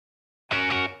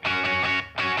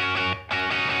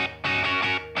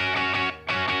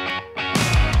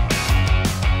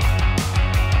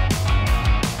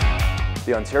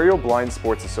Ontario Blind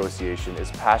Sports Association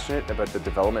is passionate about the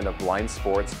development of blind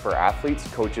sports for athletes,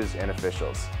 coaches, and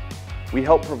officials. We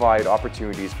help provide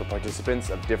opportunities for participants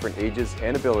of different ages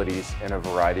and abilities in a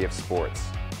variety of sports.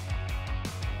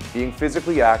 Being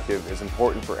physically active is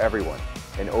important for everyone,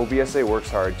 and OBSA works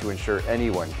hard to ensure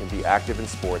anyone can be active in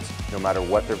sports no matter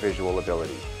what their visual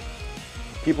ability.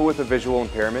 People with a visual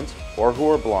impairment or who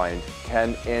are blind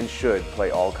can and should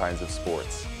play all kinds of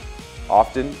sports.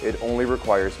 Often, it only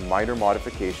requires minor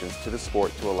modifications to the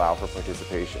sport to allow for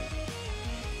participation.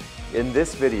 In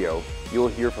this video, you will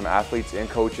hear from athletes and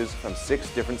coaches from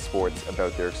 6 different sports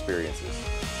about their experiences.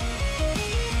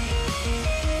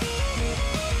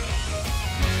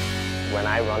 When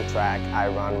I run track, I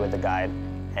run with a guide,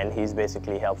 and he's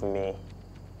basically helping me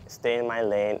stay in my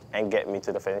lane and get me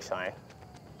to the finish line.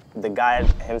 The guide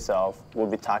himself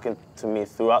would be talking to me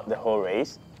throughout the whole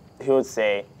race. He would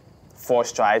say 4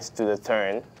 strides to the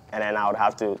turn, and then I would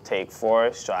have to take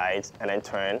 4 strides and then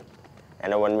turn.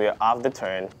 And then when we were off the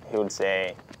turn, he would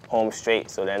say home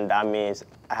straight. So then that means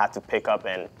I have to pick up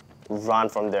and run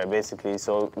from there, basically.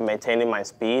 So maintaining my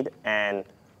speed and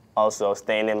also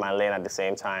staying in my lane at the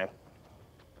same time.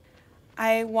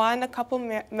 I won a couple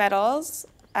medals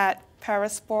at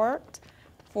Parasport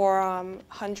for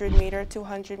 100 meter,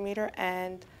 200 meter,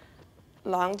 and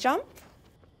long jump.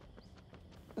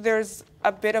 There's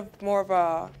a bit of more of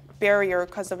a barrier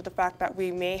because of the fact that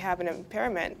we may have an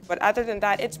impairment, but other than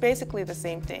that, it's basically the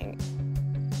same thing.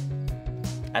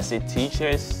 As the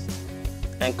teachers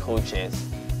and coaches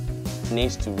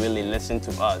needs to really listen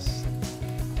to us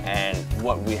and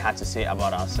what we had to say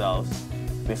about ourselves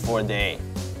before they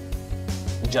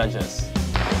judge us.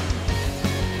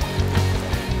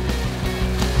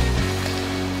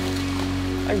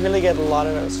 I really get a lot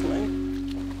out of swimming.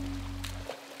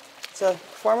 It's a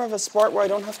form of a sport where I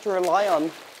don't have to rely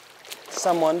on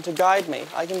someone to guide me.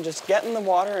 I can just get in the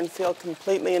water and feel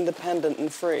completely independent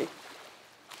and free.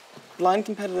 Blind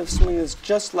competitive swimming is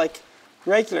just like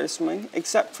regular swimming,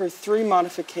 except for 3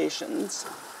 modifications.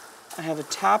 I have a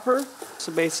tapper,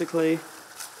 so basically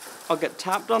I'll get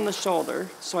tapped on the shoulder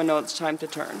so I know it's time to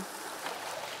turn.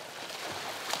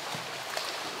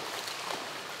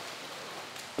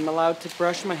 I'm allowed to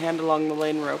brush my hand along the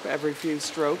lane rope every few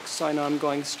strokes so I know I'm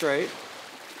going straight.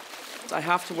 I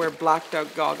have to wear blacked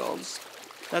out goggles.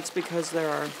 That's because there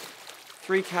are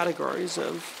 3 categories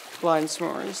of blind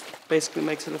swimmers. Basically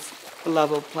makes it a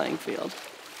level playing field.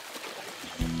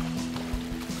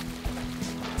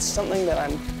 It's something that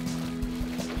I'm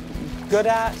good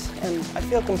at, and I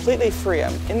feel completely free.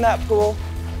 I'm in that pool,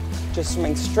 just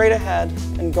swimming straight ahead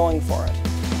and going for it.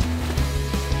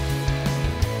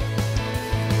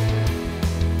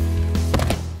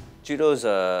 Judo is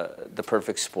the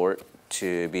perfect sport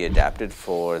to be adapted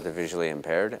for the visually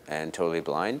impaired and totally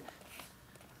blind.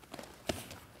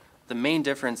 The main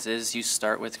difference is you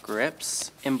start with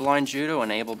grips. In blind judo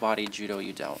and able-bodied judo,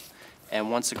 you don't.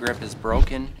 And once a grip is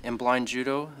broken in blind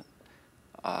judo,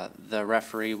 the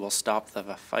referee will stop the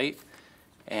fight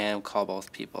and call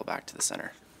both people back to the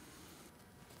center.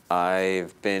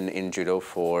 I've been in judo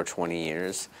for 20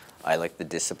 years. I like the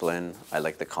discipline. I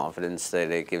like the confidence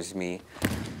that it gives me.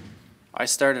 I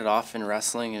started off in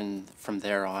wrestling, and from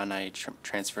there on I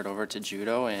transferred over to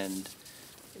judo, and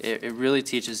it really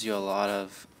teaches you a lot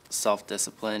of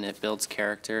self-discipline. It builds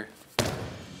character.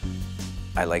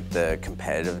 I like the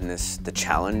competitiveness, the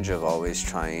challenge of always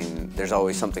trying. There's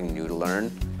always something new to learn.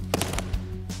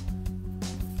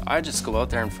 I just go out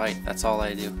there and fight. That's all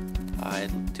I do. I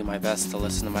do my best to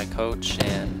listen to my coach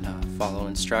and follow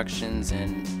instructions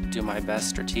and do my best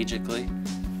strategically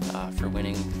for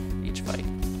winning each fight.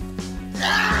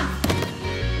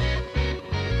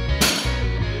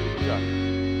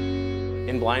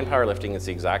 In blind powerlifting, it's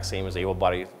the exact same as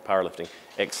able-bodied powerlifting,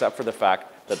 except for the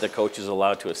fact that the coach is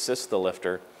allowed to assist the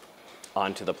lifter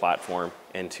onto the platform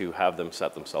and to have them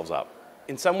set themselves up.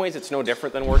 In some ways, it's no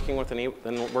different than working with an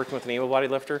able-bodied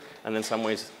lifter, and in some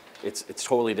ways, it's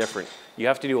totally different. You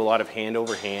have to do a lot of hand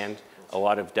over hand, a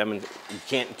lot of you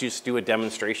can't just do a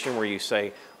demonstration where you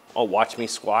say, oh, watch me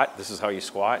squat, this is how you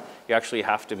squat. You actually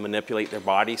have to manipulate their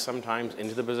body sometimes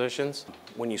into the positions.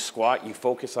 When you squat, you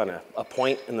focus on a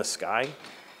point in the sky,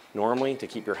 normally, to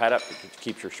keep your head up,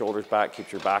 keeps your shoulders back,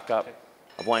 keeps your back up.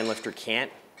 A blind lifter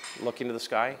can't look into the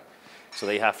sky, so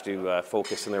they have to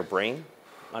focus in their brain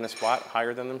on a spot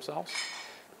higher than themselves.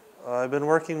 I've been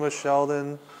working with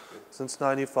Sheldon since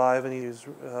 '95, and he's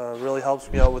really helps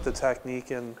me out with the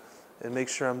technique and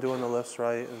makes sure I'm doing the lifts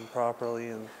right and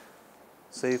properly and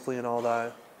safely and all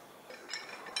that.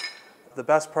 The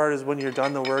best part is when you're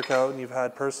done the workout and you've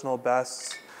had personal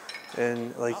bests,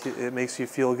 and like it makes you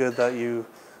feel good that you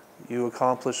you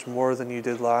accomplish more than you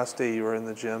did last day you were in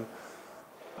the gym.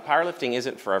 Powerlifting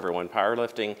isn't for everyone.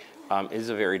 Powerlifting is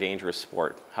a very dangerous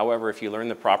sport. However, if you learn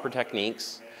the proper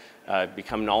techniques,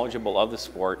 become knowledgeable of the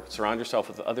sport, surround yourself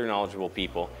with other knowledgeable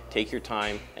people, take your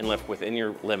time and lift within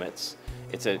your limits,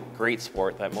 it's a great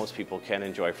sport that most people can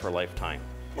enjoy for a lifetime.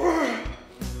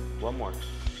 One more.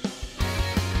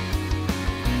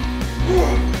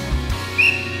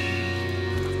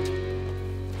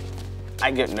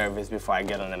 I get nervous before I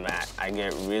get on the mat. I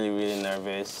get really, really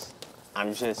nervous.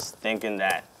 I'm just thinking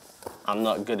that I'm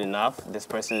not good enough. This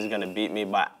person is gonna beat me,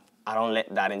 but I don't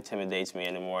let that intimidate me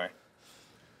anymore.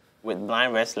 With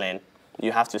blind wrestling,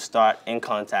 you have to start in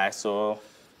contact, so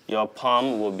your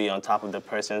palm will be on top of the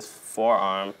person's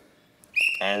forearm,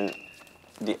 and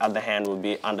the other hand will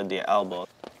be under their elbow.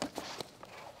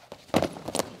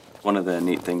 One of the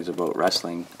neat things about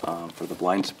wrestling for the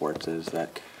blind sports is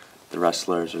that the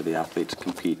wrestlers or the athletes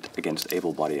compete against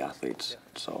able-bodied athletes.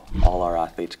 So all our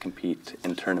athletes compete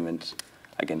in tournaments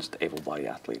against able-bodied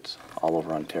athletes all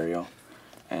over Ontario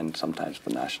and sometimes the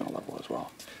national level as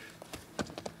well.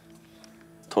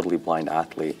 Totally blind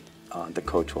athlete, the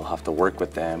coach will have to work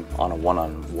with them on a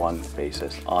one-on-one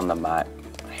basis, on the mat,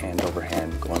 hand over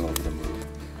hand, going over the move.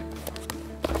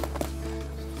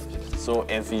 So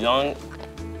if young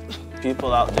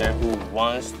people out there who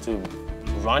wants to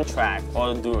run track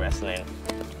or do wrestling,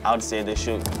 I would say they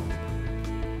should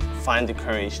find the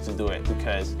courage to do it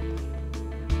because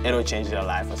it'll change their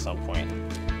life at some point.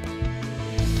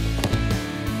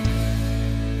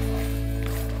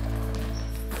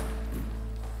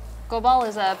 Goalball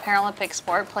is a Paralympic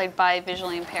sport played by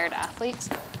visually impaired athletes.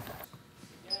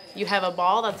 You have a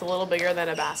ball that's a little bigger than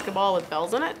a basketball with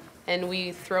bells in it, and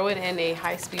we throw it in a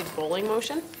high-speed bowling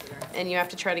motion, and you have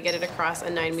to try to get it across a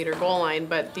 9-meter goal line,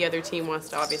 but the other team wants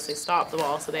to obviously stop the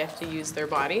ball, so they have to use their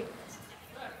body.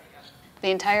 The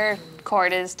entire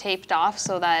court is taped off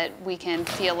so that we can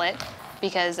feel it,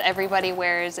 because everybody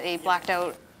wears a blacked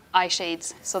out eye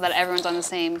shades so that everyone's on the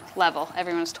same level.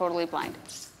 Everyone's totally blind.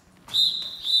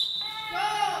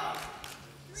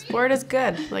 Sport is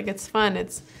good. Like, it's fun.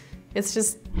 It's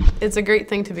a great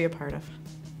thing to be a part of.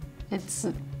 It's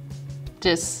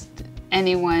just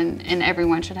anyone and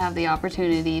everyone should have the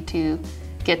opportunity to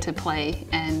get to play,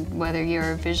 and whether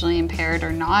you're visually impaired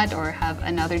or not, or have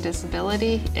another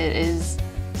disability, it is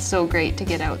so great to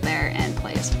get out there and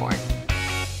play a sport.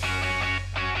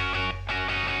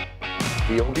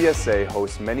 The OBSA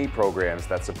hosts many programs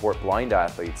that support blind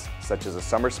athletes, such as a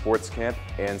summer sports camp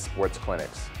and sports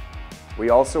clinics. We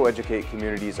also educate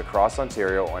communities across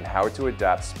Ontario on how to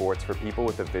adapt sports for people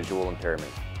with a visual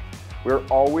impairment. We're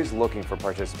always looking for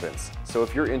participants, so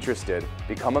if you're interested,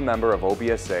 become a member of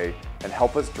OBSA and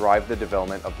help us drive the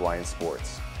development of blind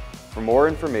sports. For more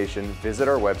information, visit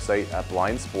our website at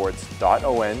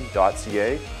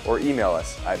blindsports.on.ca or email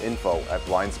us at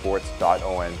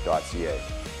info@blindsports.on.ca.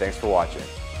 Thanks for watching.